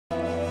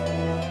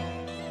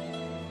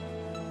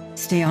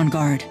Stay on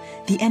guard.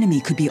 The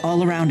enemy could be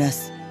all around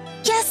us.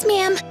 Yes,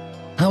 ma'am.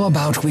 How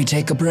about we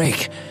take a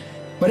break?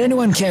 Would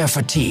anyone care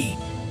for tea?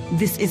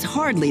 This is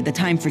hardly the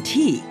time for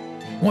tea.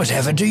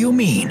 Whatever do you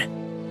mean?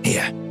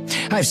 Here,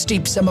 I've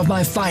steeped some of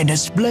my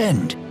finest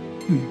blend.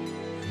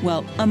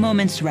 Well, a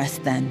moment's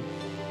rest then.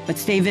 But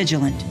stay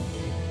vigilant.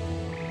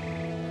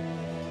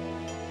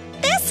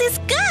 This is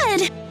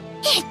good!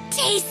 It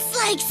tastes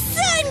like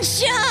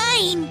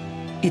sunshine!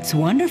 It's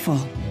wonderful.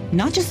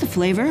 Not just the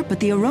flavor, but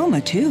the aroma,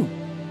 too.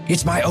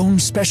 It's my own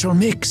special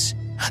mix.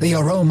 The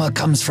aroma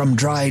comes from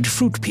dried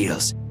fruit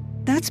peels.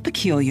 That's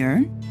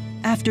peculiar.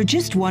 After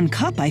just one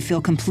cup, I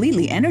feel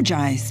completely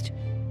energized.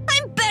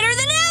 I'm better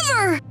than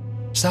ever!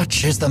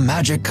 Such is the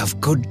magic of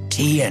good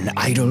tea and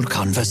idle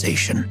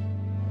conversation.